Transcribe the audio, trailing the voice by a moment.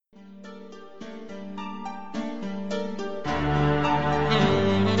Hey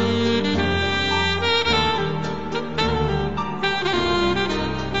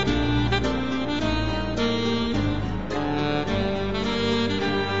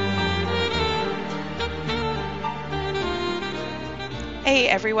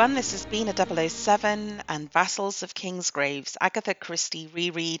everyone, this has been a 007 and Vassals of Kingsgrave's Agatha Christie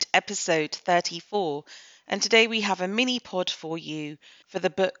reread episode 34, and today we have a mini pod for you for the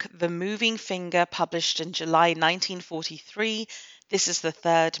book The Moving Finger, published in July 1943. This is the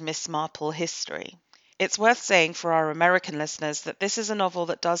third Miss Marple history. It's worth saying for our American listeners that this is a novel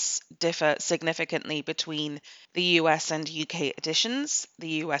that does differ significantly between the US and UK editions. The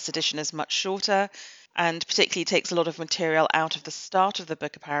US edition is much shorter and particularly takes a lot of material out of the start of the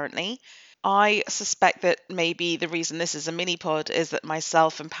book, apparently. I suspect that maybe the reason this is a mini pod is that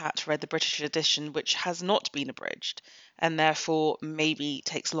myself and Pat read the British edition, which has not been abridged, and therefore maybe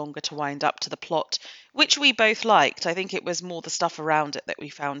takes longer to wind up to the plot, which we both liked. I think it was more the stuff around it that we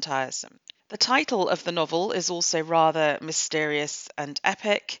found tiresome. The title of the novel is also rather mysterious and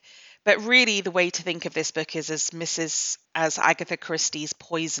epic, but really the way to think of this book is as Agatha Christie's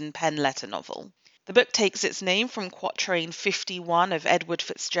poison pen letter novel. The book takes its name from quatrain 51 of Edward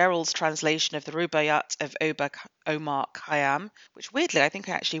Fitzgerald's translation of the Rubaiyat of Omar Khayyam, which weirdly I think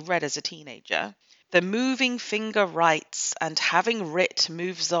I actually read as a teenager. The moving finger writes, and having writ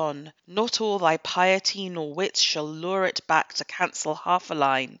moves on. Not all thy piety nor wit shall lure it back to cancel half a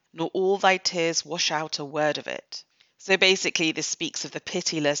line, nor all thy tears wash out a word of it. So basically, this speaks of the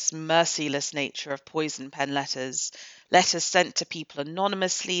pitiless, merciless nature of poison pen letters, letters sent to people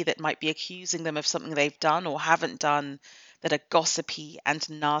anonymously that might be accusing them of something they've done or haven't done, that are gossipy and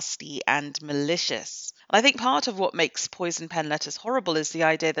nasty and malicious. And I think part of what makes poison pen letters horrible is the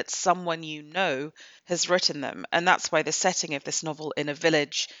idea that someone you know has written them, and that's why the setting of this novel in a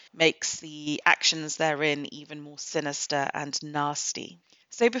village makes the actions therein even more sinister and nasty.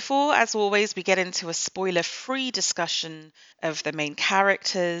 So before, as always, we get into a spoiler-free discussion of the main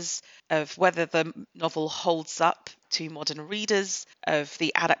characters, of whether the novel holds up to modern readers, of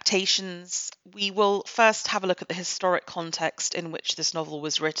the adaptations, we will first have a look at the historic context in which this novel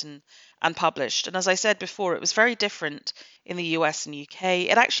was written and published. And as I said before, it was very different in the US and UK.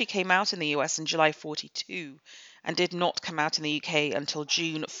 It actually came out in the US in July 42 and did not come out in the UK until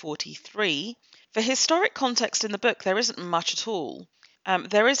June 43. For historic context in the book, there isn't much at all.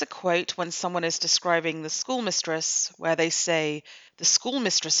 There is a quote when someone is describing the schoolmistress where they say, "The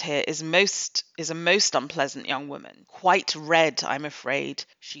schoolmistress here is a most unpleasant young woman. Quite red, I'm afraid."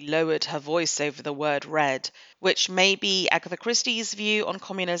 She lowered her voice over the word red, which may be Agatha Christie's view on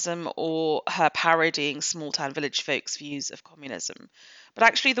communism or her parodying small-town village folks' views of communism. But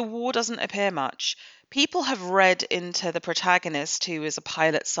actually, the war doesn't appear much. People have read into the protagonist, who is a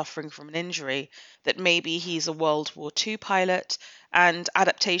pilot suffering from an injury, that maybe he's a World War II pilot, and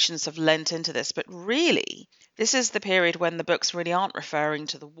adaptations have lent into this. But really, this is the period when the books really aren't referring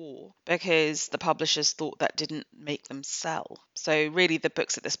to the war, because the publishers thought that didn't make them sell. So really, the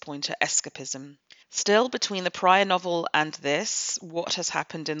books at this point are escapism. Still, between the prior novel and this, what has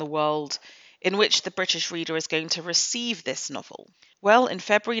happened in the world in which the British reader is going to receive this novel? Well, in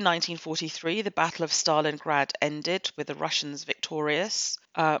February 1943, the Battle of Stalingrad ended with the Russians victorious.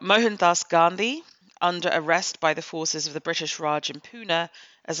 Mohandas Gandhi, under arrest by the forces of the British Raj in Pune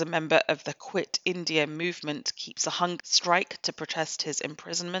as a member of the Quit India movement, keeps a hunger strike to protest his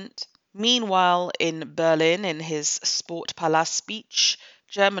imprisonment. Meanwhile, in Berlin, in his Sportpalast speech,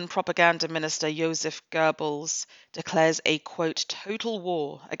 German propaganda minister Joseph Goebbels declares a, quote, total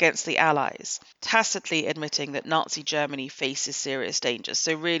war against the Allies, tacitly admitting that Nazi Germany faces serious dangers.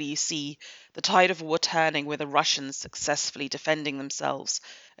 So really you see the tide of war turning with the Russians successfully defending themselves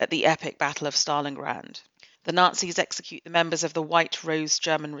at the epic Battle of Stalingrad. The Nazis execute the members of the White Rose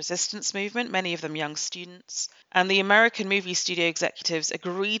German resistance movement, many of them young students, and the American movie studio executives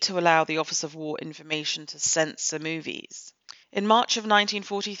agree to allow the Office of War Information to censor movies. In March of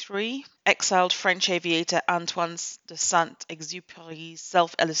 1943, exiled French aviator Antoine de Saint-Exupéry's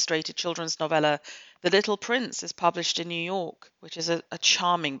self-illustrated children's novella The Little Prince is published in New York, which is a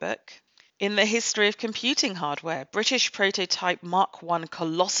charming book. In the history of computing hardware, British prototype Mark I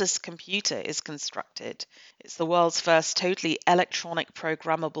Colossus computer is constructed. It's the world's first totally electronic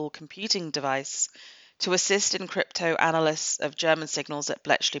programmable computing device to assist in crypto analysis of German signals at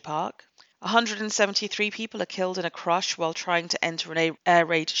Bletchley Park. 173 people are killed in a crush while trying to enter an air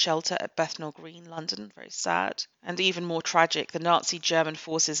raid shelter at Bethnal Green, London. Very sad. And even more tragic, the Nazi German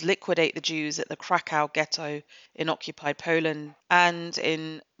forces liquidate the Jews at the Krakow ghetto in occupied Poland. And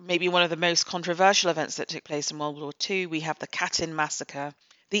in maybe one of the most controversial events that took place in World War II, we have the Katyn massacre,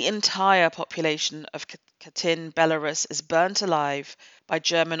 The entire population of Katyn, Belarus, is burnt alive by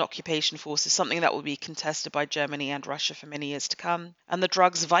German occupation forces, something that will be contested by Germany and Russia for many years to come. And the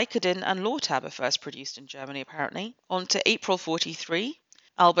drugs Vicodin and Lortab are first produced in Germany, apparently. On to April 43.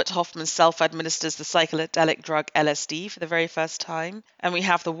 Albert Hofmann self-administers the psychedelic drug LSD for the very first time, and we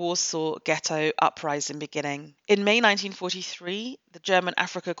have the Warsaw Ghetto uprising beginning. In May 1943, the German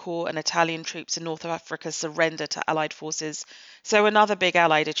Afrika Korps and Italian troops in North Africa surrender to Allied forces, so another big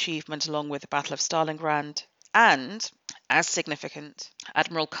Allied achievement along with the Battle of Stalingrad. And, as significant,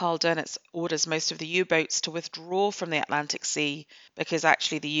 Admiral Karl Dönitz orders most of the U-boats to withdraw from the Atlantic Sea because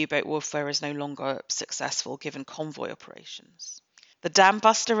actually the U-boat warfare is no longer successful given convoy operations. The Dam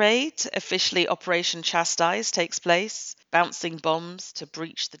Buster raid, officially Operation Chastise, takes place, bouncing bombs to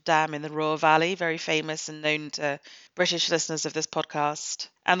breach the dam in the Ruhr Valley, very famous and known to British listeners of this podcast.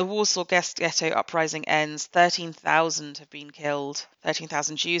 And the Warsaw Ghetto uprising ends. 13,000 have been killed,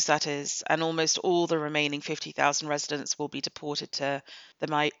 13,000 Jews, that is, and almost all the remaining 50,000 residents will be deported to the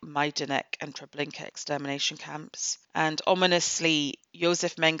Majdanek and Treblinka extermination camps. And ominously,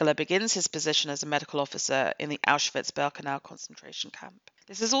 Josef Mengele begins his position as a medical officer in the Auschwitz-Birkenau concentration camp.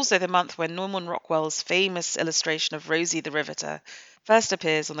 This is also the month when Norman Rockwell's famous illustration of Rosie the Riveter first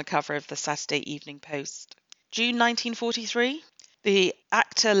appears on the cover of the Saturday Evening Post. June 1943. The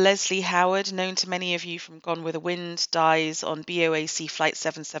actor Leslie Howard, known to many of you from Gone with the Wind, dies on BOAC Flight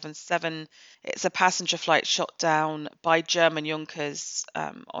 777. It's a passenger flight shot down by German Junkers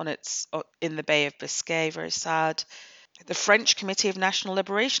in the Bay of Biscay. Very sad. The French Committee of National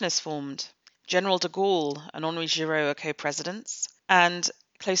Liberation is formed. General de Gaulle and Henri Giraud are co-presidents. And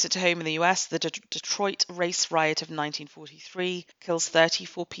closer to home in the US, the Detroit race riot of 1943 kills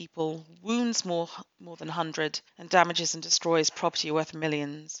 34 people, wounds more than 100, and damages and destroys property worth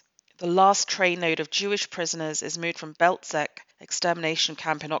millions. The last trainload of Jewish prisoners is moved from Belzec extermination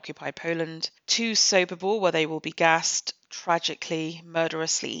camp in occupied Poland to Sobibor, where they will be gassed tragically,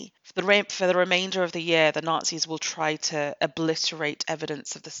 murderously. For the remainder of the year, the Nazis will try to obliterate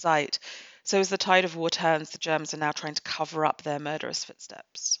evidence of the site. So as the tide of war turns, the Germans are now trying to cover up their murderous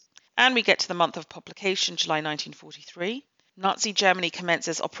footsteps. And we get to the month of publication, July 1943. Nazi Germany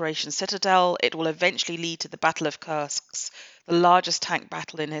commences Operation Citadel. It will eventually lead to the Battle of Kursk, the largest tank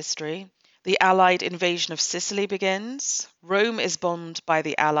battle in history. The Allied invasion of Sicily begins. Rome is bombed by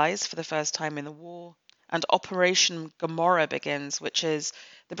the Allies for the first time in the war. And Operation Gomorrah begins, which is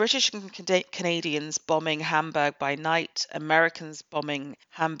the British and Canadians bombing Hamburg by night, Americans bombing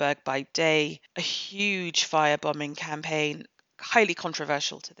Hamburg by day, a huge firebombing campaign, highly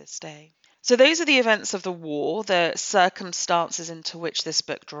controversial to this day. So those are the events of the war, the circumstances into which this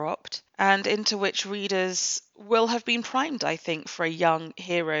book dropped, and into which readers will have been primed, I think, for a young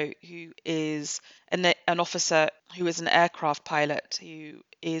hero who is an officer who is an aircraft pilot who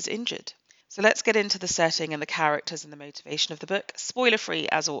is injured. So let's get into the setting and the characters and the motivation of the book, spoiler-free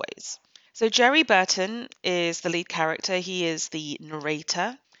as always. So Jerry Burton is the lead character. He is the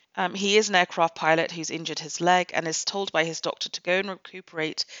narrator. He is an aircraft pilot who's injured his leg and is told by his doctor to go and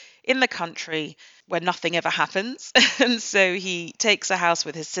recuperate in the country where nothing ever happens. And so he takes a house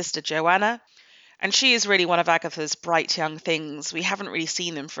with his sister Joanna, and she is really one of Agatha's bright young things. We haven't really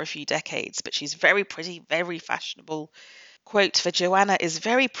seen them for a few decades, but she's very pretty, very fashionable. Quote, for Joanna is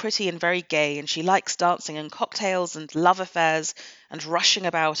very pretty and very gay, and she likes dancing and cocktails and love affairs and rushing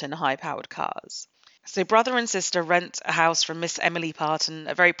about in high-powered cars. So brother and sister rent a house from Miss Emily Parton,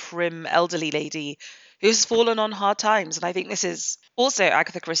 a very prim, elderly lady who has fallen on hard times. And I think this is also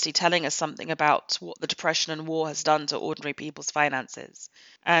Agatha Christie telling us something about what the Depression and war has done to ordinary people's finances.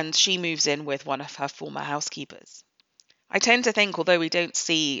 And she moves in with one of her former housekeepers. I tend to think, although we don't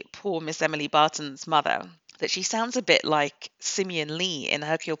see poor Miss Emily Barton's mother, that she sounds a bit like Simeon Lee in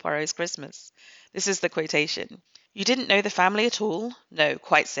Hercule Poirot's Christmas. This is the quotation. You didn't know the family at all? No,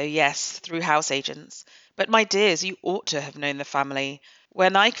 quite so, yes, through house agents. But my dears, you ought to have known the family.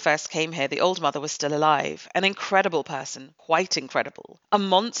 When I first came here, the old mother was still alive. An incredible person, quite incredible. A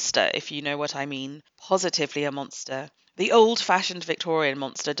monster, if you know what I mean. Positively a monster. The old-fashioned Victorian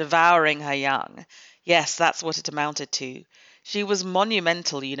monster devouring her young. Yes, that's what it amounted to. She was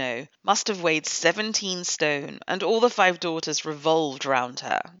monumental, you know, must have weighed 17 stone, and all the 5 daughters revolved round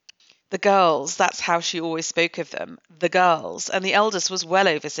her. The girls, that's how she always spoke of them, the girls, and the eldest was well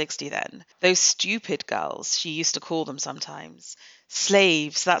over 60 then. Those stupid girls, she used to call them sometimes.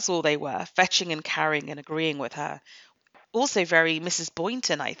 Slaves, that's all they were, fetching and carrying and agreeing with her. Also very Mrs.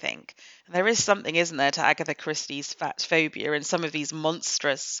 Boynton, I think. And there is something, isn't there, to Agatha Christie's fat phobia and some of these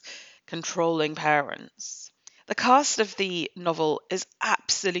monstrous, controlling parents. The cast of the novel is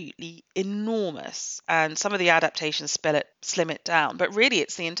absolutely enormous, and some of the adaptations slim it down, but really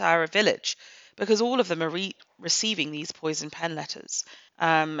it's the entire village because all of them are receiving these poison pen letters.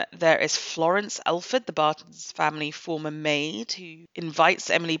 There is Florence Elford, the Barton's family former maid, who invites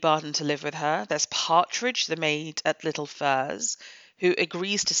Emily Barton to live with her. There's Partridge, the maid at Little Firs, who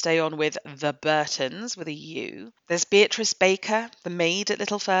agrees to stay on with the Burtons with a U. There's Beatrice Baker, the maid at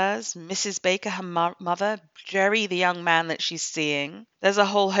Little Firs, Mrs. Baker, her mother, Jerry, the young man that she's seeing. There's a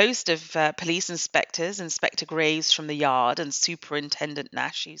whole host of police inspectors, Inspector Graves from the Yard and Superintendent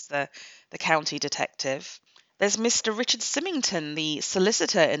Nash, who's the county detective. There's Mr. Richard Symington, the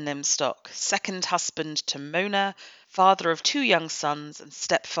solicitor in Limstock, second husband to Mona, father of two young sons and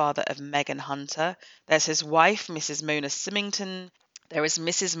stepfather of Megan Hunter. There's his wife, Mrs. Mona Symington. There is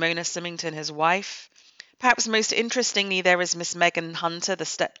Mrs. Mona Symington, his wife. Perhaps most interestingly, there is Miss Megan Hunter, the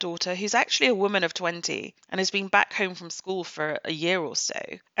stepdaughter, who's actually a woman of 20 and has been back home from school for a year or so.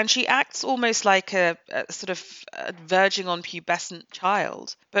 And she acts almost like a sort of verging on pubescent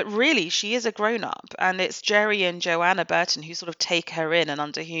child. But really, she is a grown-up, and it's Jerry and Joanna Burton who sort of take her in and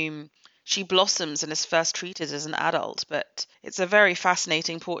under whom she blossoms and is first treated as an adult, but it's a very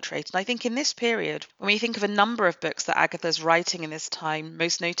fascinating portrait. And I think in this period, when we think of a number of books that Agatha's writing in this time,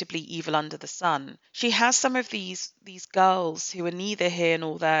 most notably Evil Under the Sun, she has some of these girls who are neither here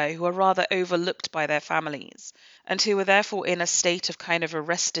nor there, who are rather overlooked by their families, and who are therefore in a state of kind of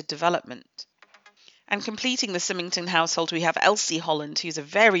arrested development. And completing the Symington household, we have Elsie Holland, who's a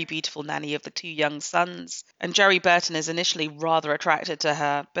very beautiful nanny of the two young sons. And Jerry Burton is initially rather attracted to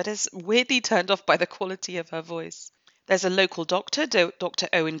her, but is weirdly turned off by the quality of her voice. There's a local doctor, Dr.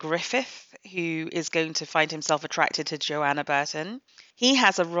 Owen Griffith, who is going to find himself attracted to Joanna Burton. He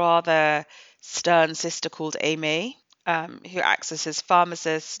has a rather stern sister called Amy, who acts as his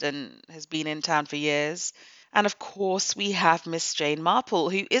pharmacist and has been in town for years. And of course, we have Miss Jane Marple,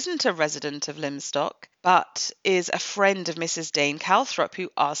 who isn't a resident of Limstock, but is a friend of Mrs. Dane Calthrop, who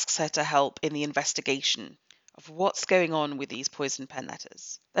asks her to help in the investigation of what's going on with these poison pen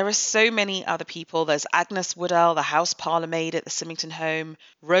letters. There are so many other people. There's Agnes Woodell, the house parlour maid at the Symington home,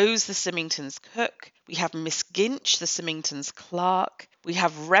 Rose, the Symingtons' cook. We have Miss Ginch, the Symingtons' clerk. We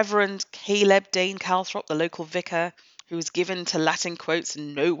have Reverend Caleb Dane Calthrop, the local vicar, who is given to Latin quotes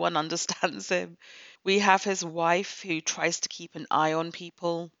and no one understands him. We have his wife who tries to keep an eye on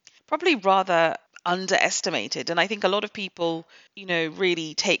people, probably rather underestimated. And I think a lot of people,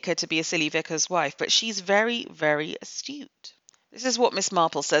 really take her to be a silly vicar's wife, but she's very, very astute. This is what Miss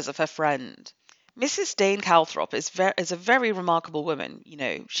Marple says of her friend. Mrs. Dane Calthrop is a very remarkable woman.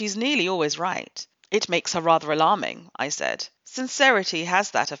 She's nearly always right. It makes her rather alarming, I said. Sincerity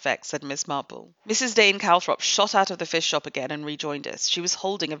has that effect, said Miss Marple. Mrs. Dane Calthrop shot out of the fish shop again and rejoined us. She was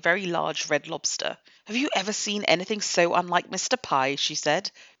holding a very large red lobster. Have you ever seen anything so unlike Mr. Pye, she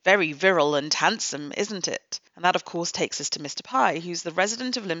said. Very virile and handsome, isn't it? And that, of course, takes us to Mr. Pye, who's the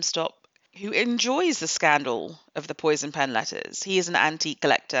resident of Limstock, who enjoys the scandal of the poison pen letters. He is an antique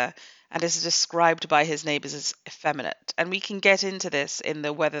collector and is described by his neighbours as effeminate. And we can get into this in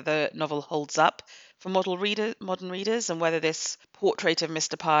the whether the novel holds up for modern readers and whether this portrait of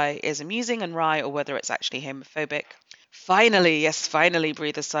Mr. Pye is amusing and wry or whether it's actually homophobic. Finally,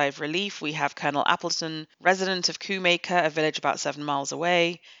 breathe a sigh of relief. We have Colonel Appleton, resident of Coomacre, a village about 7 miles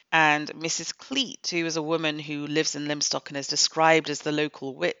away, and Mrs. Cleet, who is a woman who lives in Limstock and is described as the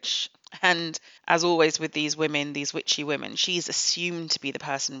local witch. And as always with these women, these witchy women, she's assumed to be the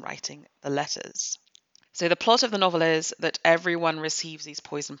person writing the letters. So the plot of the novel is that everyone receives these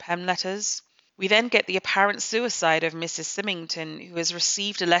poison pen letters. We then get the apparent suicide of Mrs. Symington, who has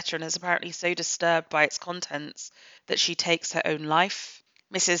received a letter and is apparently so disturbed by its contents that she takes her own life.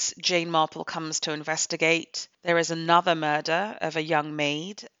 Mrs. Jane Marple comes to investigate. There is another murder of a young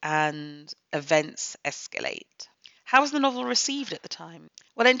maid, and events escalate. How was the novel received at the time?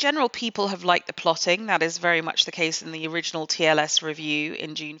 Well, in general, people have liked the plotting. That is very much the case in the original TLS review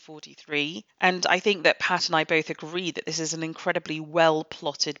in June 43. And I think that Pat and I both agree that this is an incredibly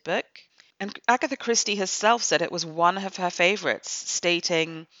well-plotted book. And Agatha Christie herself said it was one of her favourites,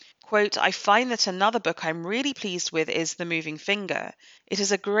 stating, quote, I find that another book I'm really pleased with is The Moving Finger. It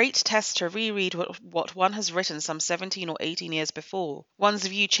is a great test to reread what one has written some 17 or 18 years before. One's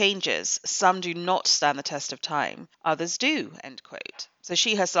view changes. Some do not stand the test of time. Others do, end quote. So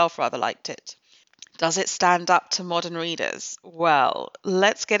she herself rather liked it. Does it stand up to modern readers? Well,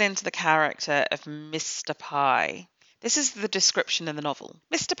 let's get into the character of Mr. Pye. This is the description in the novel.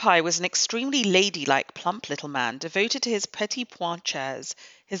 Mr. Pye was an extremely ladylike, plump little man, devoted to his petit point chairs,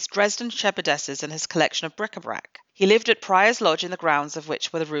 his Dresden shepherdesses, and his collection of bric-a-brac. He lived at Prior's Lodge, in the grounds of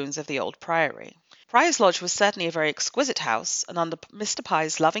which were the ruins of the old priory. Prior's Lodge was certainly a very exquisite house, and under Mr.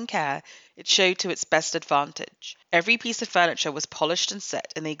 Pye's loving care, it showed to its best advantage. Every piece of furniture was polished and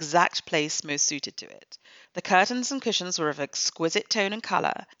set in the exact place most suited to it. The curtains and cushions were of exquisite tone and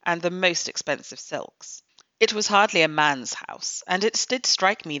colour, and the most expensive silks. It was hardly a man's house, and it did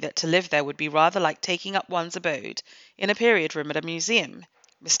strike me that to live there would be rather like taking up one's abode in a period room at a museum.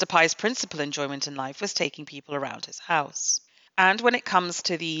 Mr. Pye's principal enjoyment in life was taking people around his house. And when it comes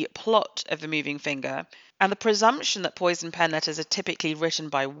to the plot of The Moving Finger, and the presumption that poison pen letters are typically written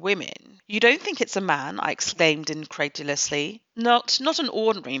by women, you don't think it's a man, I exclaimed incredulously. Not an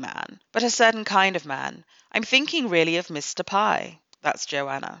ordinary man, but a certain kind of man. I'm thinking really of Mr. Pye. That's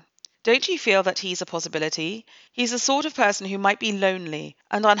Joanna. Don't you feel that he's a possibility? He's the sort of person who might be lonely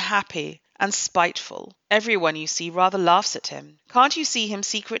and unhappy and spiteful. Everyone you see rather laughs at him. Can't you see him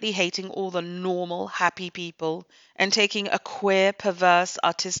secretly hating all the normal, happy people and taking a queer, perverse,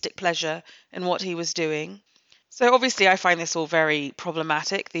 artistic pleasure in what he was doing? So obviously I find this all very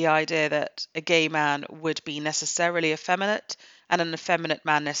problematic, the idea that a gay man would be necessarily effeminate and an effeminate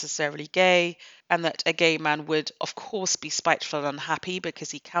man necessarily gay, and that a gay man would of course be spiteful and unhappy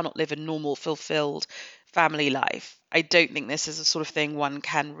because he cannot live a normal, fulfilled family life. I don't think this is the sort of thing one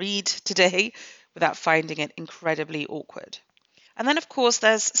can read today without finding it incredibly awkward. And then, of course,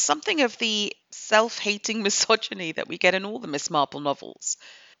 there's something of the self-hating misogyny that we get in all the Miss Marple novels,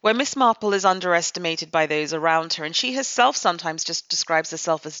 where Miss Marple is underestimated by those around her, and she herself sometimes just describes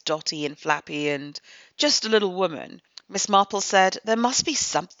herself as dotty and flappy and just a little woman. Miss Marple said, "There must be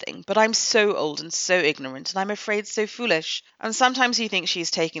something, but I'm so old and so ignorant, and I'm afraid so foolish." And sometimes you think she's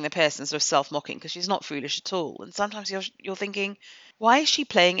taking the piss and sort of self-mocking because she's not foolish at all. And sometimes you're thinking, why is she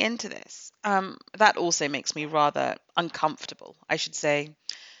playing into this? That also makes me rather uncomfortable, I should say.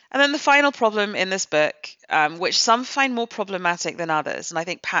 And then the final problem in this book, which some find more problematic than others, and I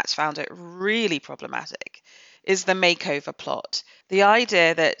think Pat found it really problematic, is the makeover plot. The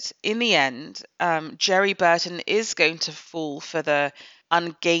idea that in the end, Jerry Burton is going to fall for the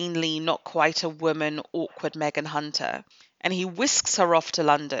ungainly, not quite a woman, awkward Megan Hunter. And he whisks her off to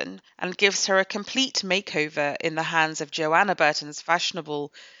London and gives her a complete makeover in the hands of Joanna Burton's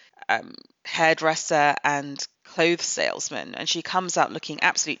fashionable hairdresser and clothes salesman, and she comes out looking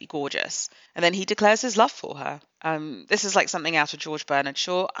absolutely gorgeous. And then he declares his love for her. This is like something out of George Bernard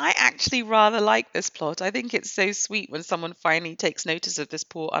Shaw. I actually rather like this plot. I think it's so sweet when someone finally takes notice of this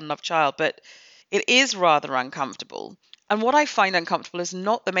poor unloved child, but it is rather uncomfortable. And what I find uncomfortable is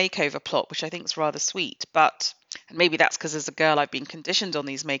not the makeover plot, which I think is rather sweet, but and maybe that's because as a girl I've been conditioned on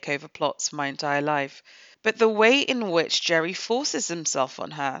these makeover plots for my entire life, but the way in which Jerry forces himself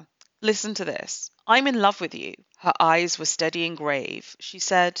on her. Listen to this. "I'm in love with you." Her eyes were steady and grave. She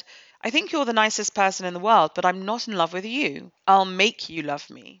said, "I think you're the nicest person in the world, but I'm not in love with you. I'll make you love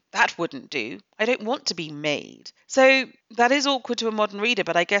me." That wouldn't do. I don't want to be made. So that is awkward to a modern reader,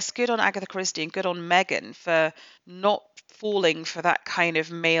 but I guess good on Agatha Christie and good on Megan for not falling for that kind of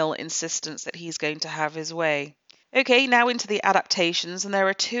male insistence that he's going to have his way. Okay, now into the adaptations, and there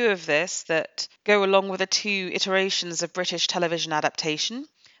are two of this that go along with the two iterations of British television adaptation.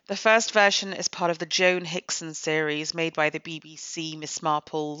 The first version is part of the Joan Hickson series made by the BBC Miss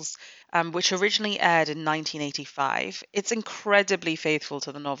Marples, which originally aired in 1985. It's incredibly faithful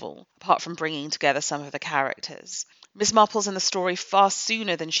to the novel, apart from bringing together some of the characters. Miss Marple's in the story far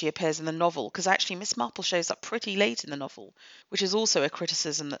sooner than she appears in the novel, because actually Miss Marple shows up pretty late in the novel, which is also a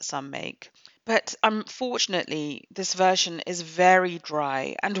criticism that some make. But unfortunately, this version is very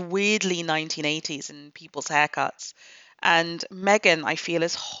dry and weirdly 1980s in people's haircuts. And Megan, I feel,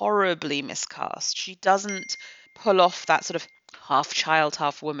 is horribly miscast. She doesn't pull off that sort of half child,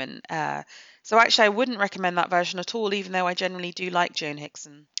 half woman air. So actually, I wouldn't recommend that version at all, even though I generally do like Joan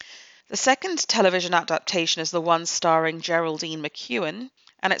Hickson. The second television adaptation is the one starring Geraldine McEwen,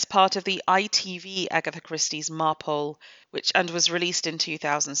 and it's part of the ITV Agatha Christie's Marpole, which was released in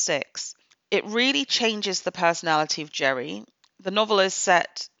 2006. It really changes the personality of Jerry. The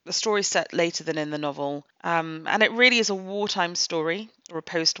story's set later than in the novel, and it really is a wartime story, or a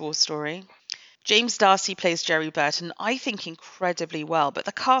post-war story. James Darcy plays Jerry Burton, I think incredibly well, but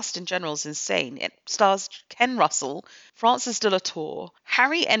the cast in general is insane. It stars Ken Russell, Frances de la Tour,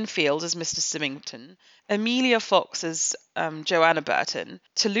 Harry Enfield as Mr. Symington, Amelia Fox as Joanna Burton,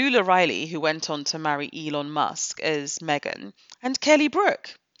 Tallulah Riley, who went on to marry Elon Musk, as Megan, and Kelly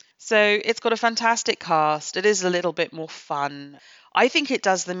Brook. So it's got a fantastic cast. It is a little bit more fun. I think it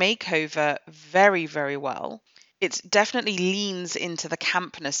does the makeover very, very well. It definitely leans into the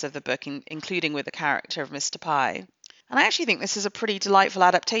campness of the book, including with the character of Mr. Pye. And I actually think this is a pretty delightful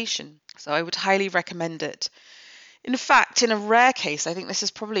adaptation, so I would highly recommend it. In fact, in a rare case, I think this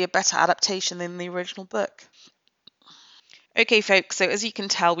is probably a better adaptation than the original book. Okay, folks, so as you can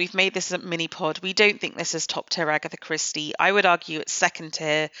tell, we've made this a mini pod. We don't think this is top tier Agatha Christie. I would argue it's second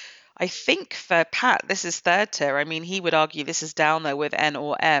tier. I think for Pat, this is third tier. I mean, he would argue this is down there with N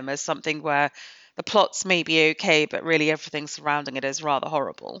or M as something where the plots may be okay, but really everything surrounding it is rather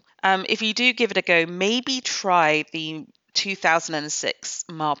horrible. If you do give it a go, maybe try the 2006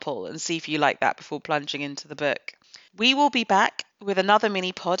 Marple and see if you like that before plunging into the book. We will be back with another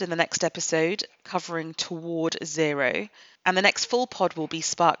mini pod in the next episode covering Toward Zero, and the next full pod will be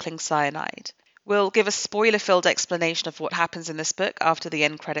Sparkling Cyanide. We'll give a spoiler-filled explanation of what happens in this book after the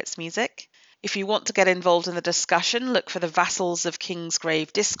end credits music. If you want to get involved in the discussion, look for the Vassals of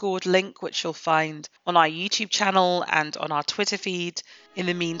Kingsgrave Discord link, which you'll find on our YouTube channel and on our Twitter feed. In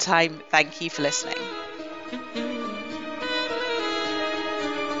the meantime, thank you for listening.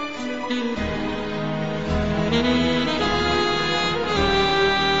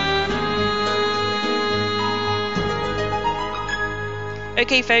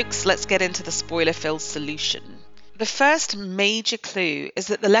 Okay, folks, let's get into the spoiler-filled solution. The first major clue is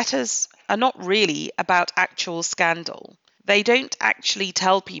that the letters are not really about actual scandal. They don't actually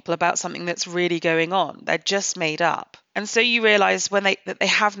tell people about something that's really going on. They're just made up. And so you realise that they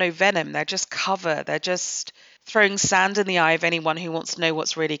have no venom. They're just cover. They're just throwing sand in the eye of anyone who wants to know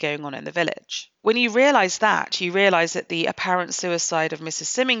what's really going on in the village. When you realise that, you realise that the apparent suicide of Mrs.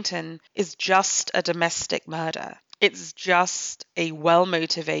 Symington is just a domestic murder. It's just a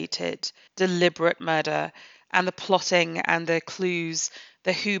well-motivated, deliberate murder, and the plotting and the clues,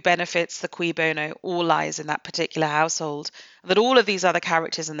 the who benefits, the cui bono, all lies in that particular household, and that all of these other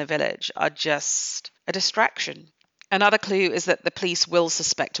characters in the village are just a distraction. Another clue is that the police will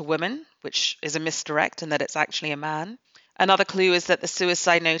suspect a woman, which is a misdirect, and that it's actually a man. Another clue is that the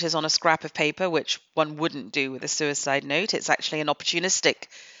suicide note is on a scrap of paper, which one wouldn't do with a suicide note. It's actually an opportunistic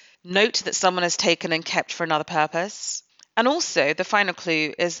note that someone has taken and kept for another purpose. And also, the final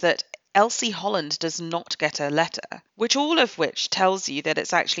clue is that Elsie Holland does not get a letter, all of which tells you that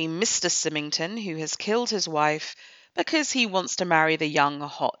it's actually Mr. Symington who has killed his wife because he wants to marry the young,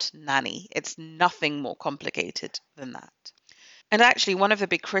 hot nanny. It's nothing more complicated than that. And actually, one of the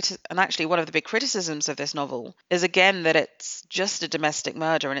big criticisms of this novel is again that it's just a domestic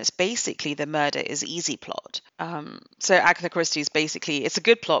murder, and it's basically the murder is easy plot. So Agatha Christie's basically, it's a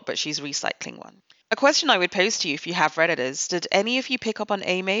good plot, but she's recycling one. A question I would pose to you if you have read it is, did any of you pick up on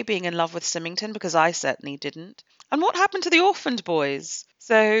Amy being in love with Symington? Because I certainly didn't. And what happened to the orphaned boys?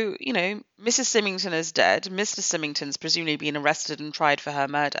 So, Mrs. Symington is dead. Mr. Symington's presumably been arrested and tried for her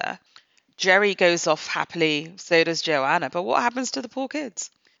murder. Jerry goes off happily, so does Joanna, but what happens to the poor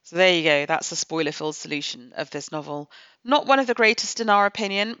kids? So there you go, that's the spoiler-filled solution of this novel. Not one of the greatest in our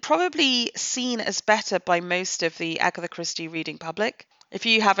opinion, probably seen as better by most of the Agatha Christie reading public. If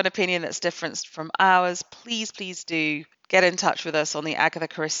you have an opinion that's different from ours, please do get in touch with us on the Agatha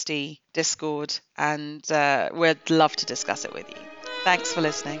Christie Discord, and we'd love to discuss it with you. Thanks for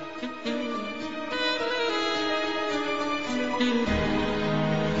listening.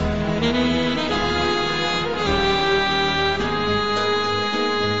 Thank you.